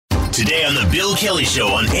Today on The Bill Kelly Show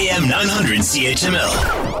on AM 900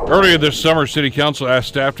 CHML. Earlier this summer, City Council asked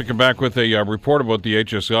staff to come back with a report about the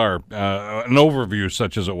HSR, an overview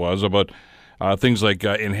such as it was, about things like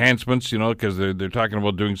enhancements, because they're talking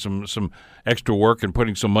about doing some extra work and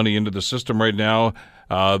putting some money into the system right now,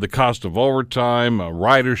 the cost of overtime,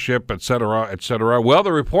 ridership, et cetera, et cetera. Well,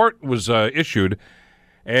 the report was issued,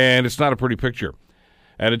 and it's not a pretty picture.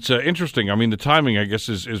 And it's interesting. I mean, the timing, I guess,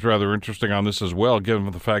 is rather interesting on this as well,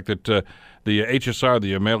 given the fact that the HSR,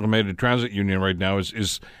 the Amalgamated Transit Union, right now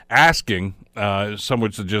is asking, some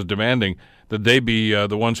would suggest demanding, that they be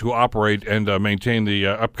the ones who operate and maintain the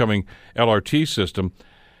upcoming LRT system.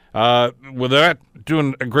 With that,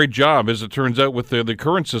 doing a great job, as it turns out, with the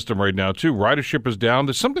current system right now, too. Ridership is down.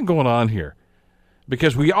 There's something going on here.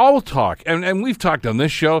 Because we all talk, and we've talked on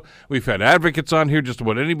this show, we've had advocates on here, just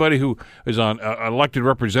about anybody who is on elected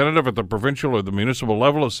representative at the provincial or the municipal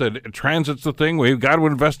level has said transit's the thing, we've got to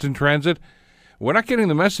invest in transit. We're not getting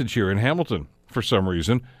the message here in Hamilton for some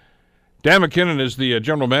reason. Dan McKinnon is the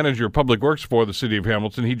General Manager of Public Works for the City of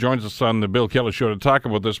Hamilton. He joins us on the Bill Kelly Show to talk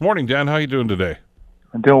about this. Morning, Dan. How are you doing today?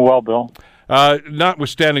 I'm doing well, Bill.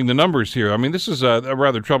 Notwithstanding the numbers here, I mean, this is a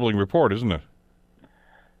rather troubling report, isn't it?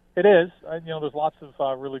 It is. There's lots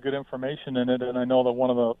of really good information in it, and I know that one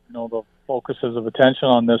of the focuses of attention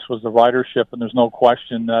on this was the ridership, and there's no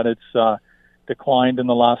question that it's declined in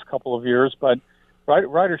the last couple of years. But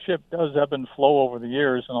ridership does ebb and flow over the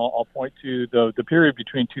years, and I'll point to the period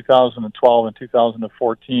between 2012 and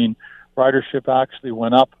 2014. Ridership actually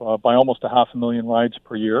went up by almost 500,000 rides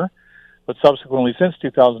per year, but subsequently since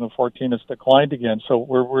 2014, it's declined again. So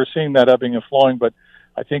we're seeing that ebbing and flowing, but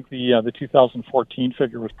I think the 2014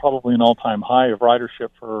 figure was probably an all-time high of ridership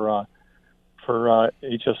for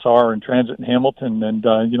HSR and transit in Hamilton. And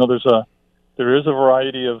there is a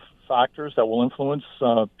variety of factors that will influence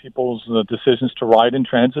people's decisions to ride in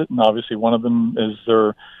transit, and obviously one of them is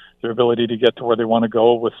their ability to get to where they want to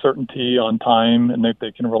go with certainty on time, and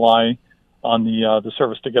they can rely on the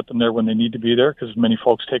service to get them there when they need to be there, because many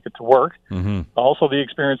folks take it to work. Mm-hmm. Also, the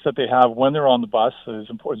experience that they have when they're on the bus is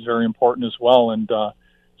very important as well, and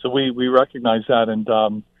so we recognize that. And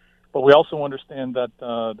but we also understand that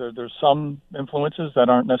there's some influences that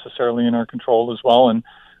aren't necessarily in our control as well. And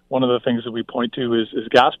one of the things that we point to is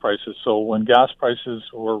gas prices. So when gas prices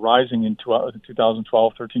were rising in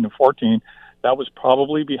 2012, 13, and 14, that was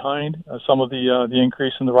probably behind some of the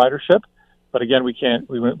increase in the ridership. But again, we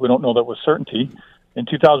don't know that with certainty. In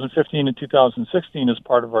 2015 and 2016, as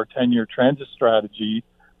part of our 10-year transit strategy,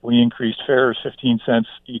 we increased fares 15 cents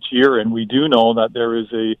each year, and we do know that there is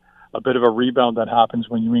a bit of a rebound that happens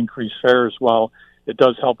when you increase fares. While it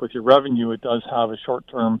does help with your revenue, it does have a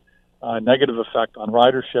short-term negative effect on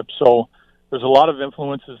ridership. So there's a lot of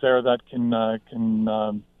influences there that can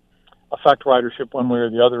affect ridership one way or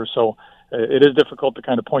the other. So it is difficult to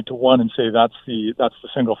kind of point to one and say that's the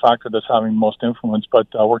single factor that's having most influence, but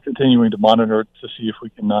we're continuing to monitor it to see if we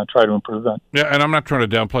can try to improve that. Yeah, and I'm not trying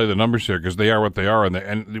to downplay the numbers here, because they are what they are,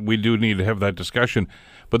 and we do need to have that discussion.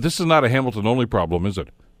 But this is not a Hamilton-only problem, is it?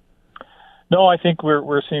 No, I think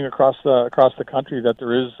we're seeing across the country that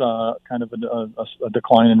there is kind of a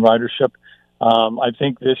decline in ridership. I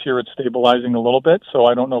think this year it's stabilizing a little bit, so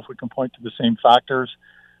I don't know if we can point to the same factors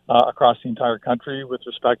across the entire country with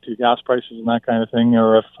respect to gas prices and that kind of thing,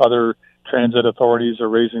 or if other transit authorities are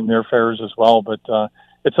raising their fares as well. But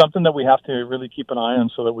it's something that we have to really keep an eye on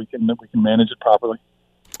so that we can manage it properly.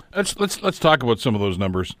 Let's talk about some of those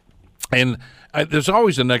numbers. And there's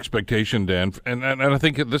always an expectation, Dan, and I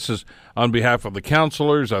think this is on behalf of the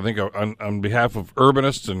councillors, I think on behalf of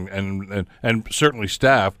urbanists and certainly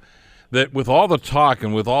staff, that with all the talk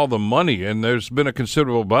and with all the money, and there's been a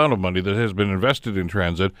considerable amount of money that has been invested in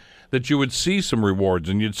transit, that you would see some rewards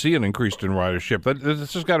and you'd see an increase in ridership.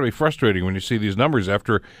 This has got to be frustrating when you see these numbers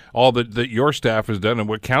after all that your staff has done and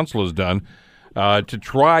what council has done to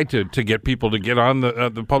try to get people to get on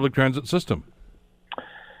the public transit system.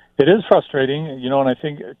 It is frustrating, and I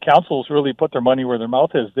think councils really put their money where their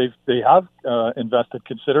mouth is. They have invested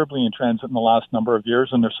considerably in transit in the last number of years,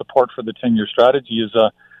 and their support for the 10-year strategy is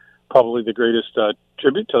probably the greatest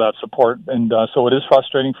tribute to that support. And so it is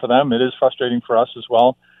frustrating for them. It is frustrating for us as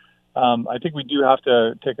well. I think we do have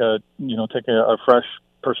to take a fresh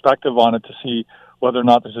perspective on it to see whether or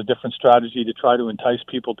not there's a different strategy to try to entice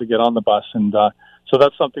people to get on the bus. And so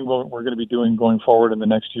that's something we're going to be doing going forward in the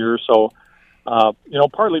next year or so.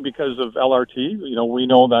 Partly because of LRT. We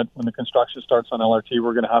know that when the construction starts on LRT,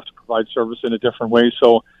 we're going to have to provide service in a different way.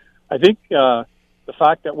 So I think the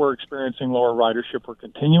fact that we're experiencing lower ridership, we're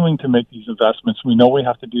continuing to make these investments. We know we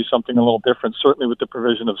have to do something a little different, certainly with the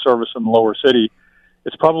provision of service in the lower city.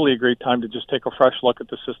 it's probably a great time to just take a fresh look at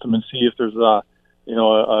the system and see if there's a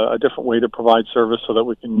different way to provide service so that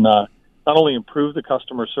we can not only improve the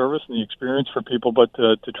customer service and the experience for people, but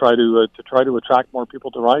to try to attract more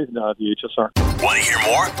people to ride the HSR. Want to hear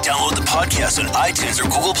more? Download the podcast on iTunes or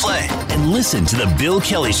Google Play and listen to The Bill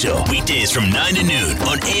Kelly Show weekdays from 9 to noon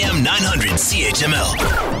on AM 900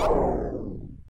 CHML.